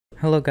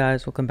Hello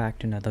guys, welcome back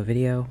to another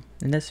video.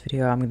 In this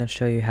video I'm going to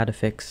show you how to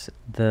fix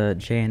the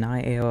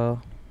JNI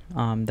error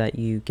that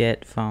you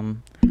get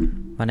from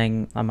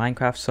running a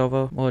Minecraft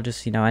server or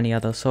just any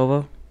other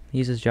server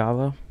uses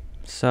Java.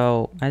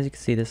 So as you can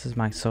see, this is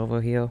my server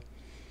here.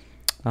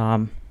 As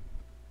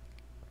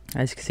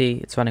you can see,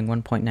 it's running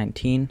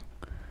 1.19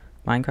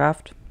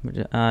 Minecraft.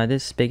 It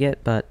is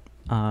Spigot, but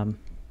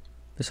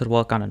this would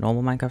work on a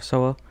normal Minecraft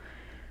server.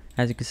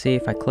 As you can see,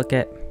 if I click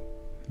it,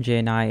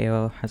 JNI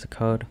error has a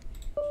code.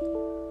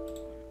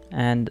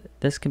 And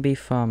this can be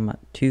from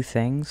two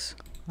things.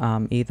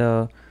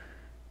 Either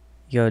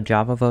your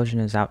Java version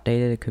is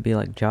outdated, it could be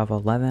like Java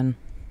 11,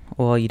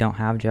 or you don't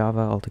have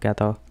Java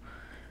altogether.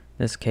 In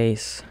this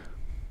case,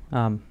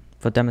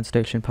 for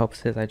demonstration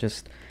purposes, I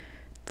just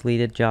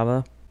deleted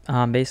Java.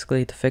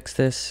 Basically, to fix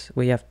this,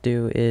 what you have to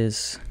do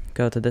is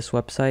go to this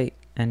website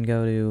and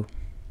go to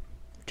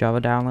Java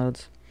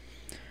downloads.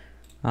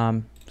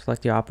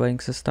 Select your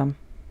operating system.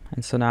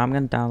 And so now I'm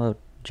going to download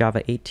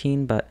Java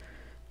 18, but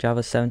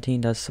Java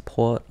 17 does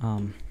support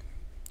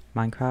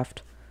Minecraft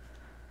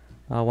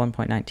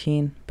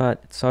 1.19, but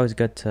it's always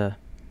good to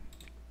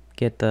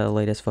get the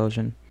latest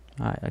version.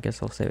 I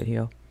guess I'll save it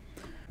here.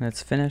 When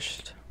it's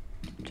finished,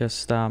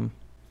 just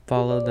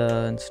follow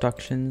the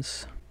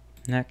instructions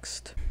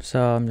next.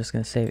 So I'm just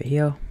going to save it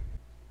here.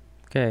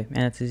 Okay,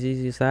 and it's as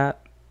easy as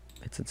that.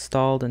 It's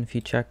installed, and if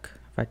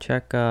I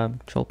check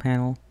control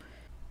panel,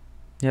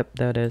 yep,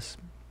 there it is.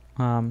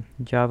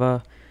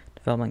 Java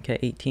Development Kit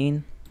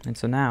 18, and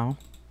so now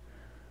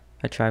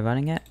I try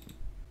running it,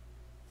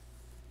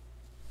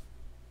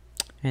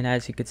 and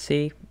as you can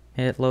see,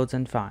 it loads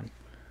in fine.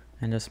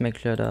 And just make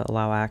sure to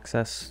allow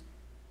access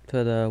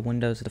to the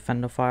Windows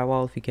Defender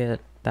firewall if you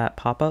get that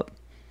pop-up.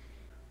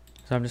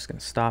 So I'm just going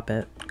to stop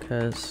it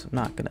because I'm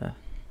not going to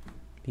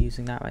be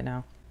using that right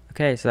now.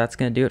 Okay, so that's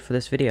going to do it for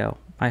this video.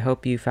 I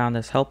hope you found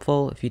this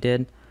helpful. If you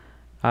did,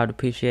 I would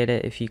appreciate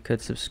it if you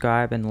could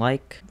subscribe and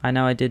like. I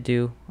know I did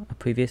do a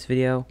previous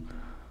video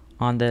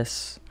on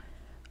this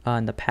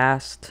in the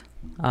past.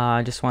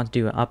 I just want to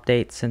do an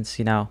update since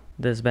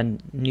there's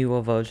been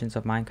newer versions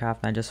of Minecraft,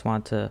 and I just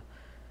want to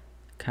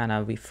kind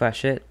of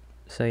refresh it.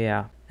 So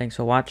yeah, thanks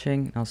for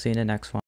watching. I'll see you in the next one.